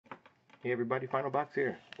Hey everybody, final box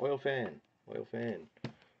here. OilFan.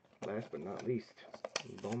 Last but not least,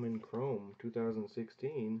 Bowman Chrome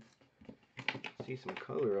 2016. See some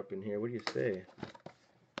color up in here. What do you say?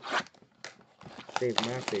 Saved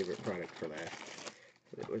my favorite product for last.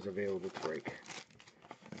 It was available to break.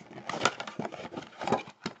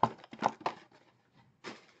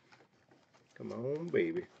 Come on,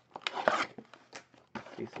 baby.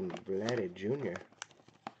 See some Vladdy Jr.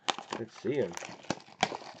 Let's see him.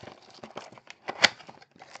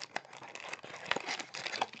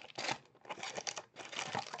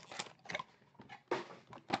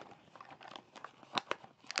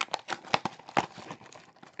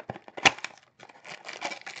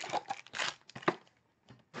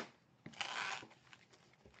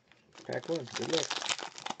 Pack one. Good luck.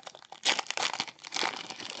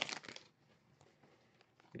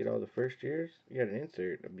 Get all the first years. You got an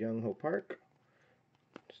insert of Young Ho Park.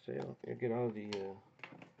 Sale. You get all the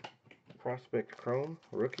Prospect Chrome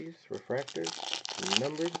rookies, refractors,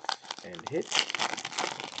 numbered, and hits.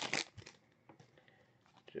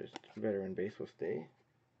 Just veteran base will stay.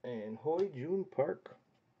 And Hoy Jun Park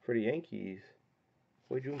for the Yankees.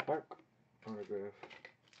 Hoy Jun Park autograph.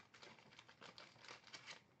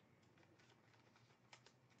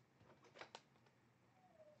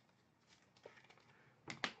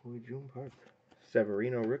 Hoy Jun Park.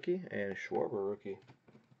 Severino rookie and Schwarber rookie.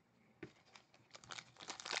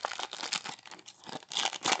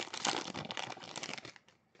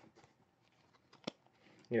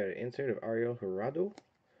 You got an insert of Ariel Hirado.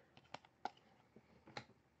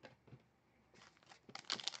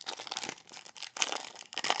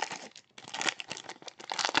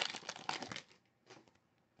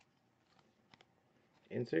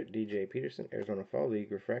 Insert DJ Peterson, Arizona Fall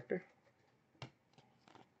League refractor.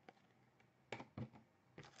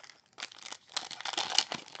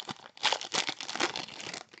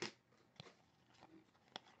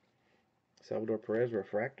 Salvador Perez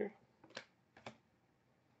refractor.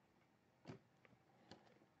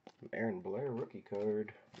 Aaron Blair rookie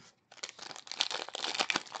card.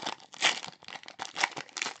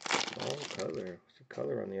 Oh, color. What's the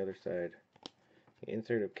color on the other side? The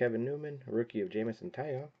insert of Kevin Newman, rookie of Jamison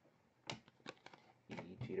Taya.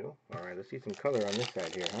 Cheeto. Alright, let's see some color on this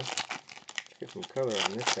side here, huh? Let's get some color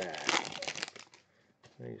on this side.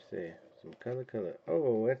 What do you say? Some color.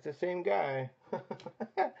 Oh, it's the same guy.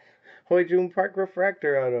 Hoy Jun Park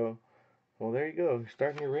refractor auto. Well, there you go. You're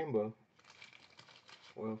starting your rainbow.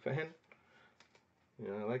 OilFan. You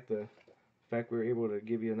know, I like the fact we were able to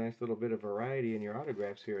give you a nice little bit of variety in your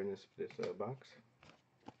autographs here in this box.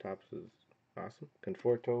 Topps is awesome.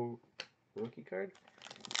 Conforto rookie card.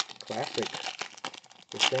 Classic.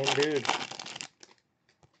 The same dude.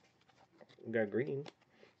 We got green.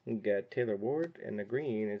 We got Taylor Ward, and the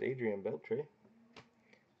green is Adrian Beltre.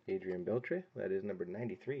 That is number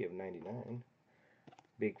 93 of 99.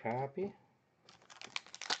 Big Papi.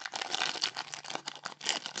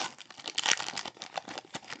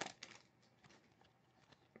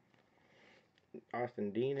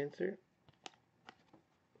 Austin Dean insert.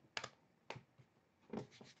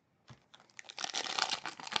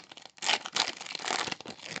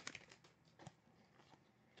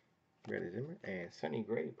 Brady Zimmer and Sonny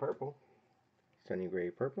Gray purple.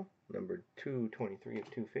 Number 223 of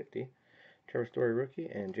 250. Trevor Story rookie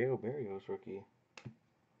and J.O. Barrios rookie.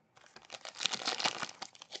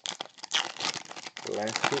 The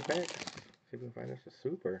last two packs. See if we can find us a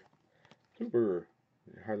super.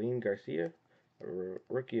 Harleen Garcia, a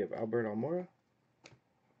rookie of Albert Almora.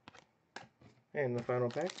 And the final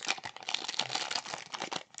pack.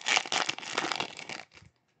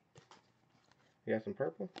 You got some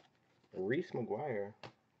purple. Reese McGuire,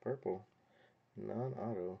 purple,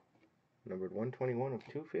 non-auto, numbered 121 of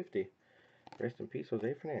 250. Rest in peace,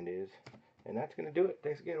 Jose Fernandez. And that's going to do it.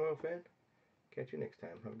 Thanks again, OilFan. Catch you next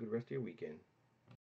time. Have a good rest of your weekend.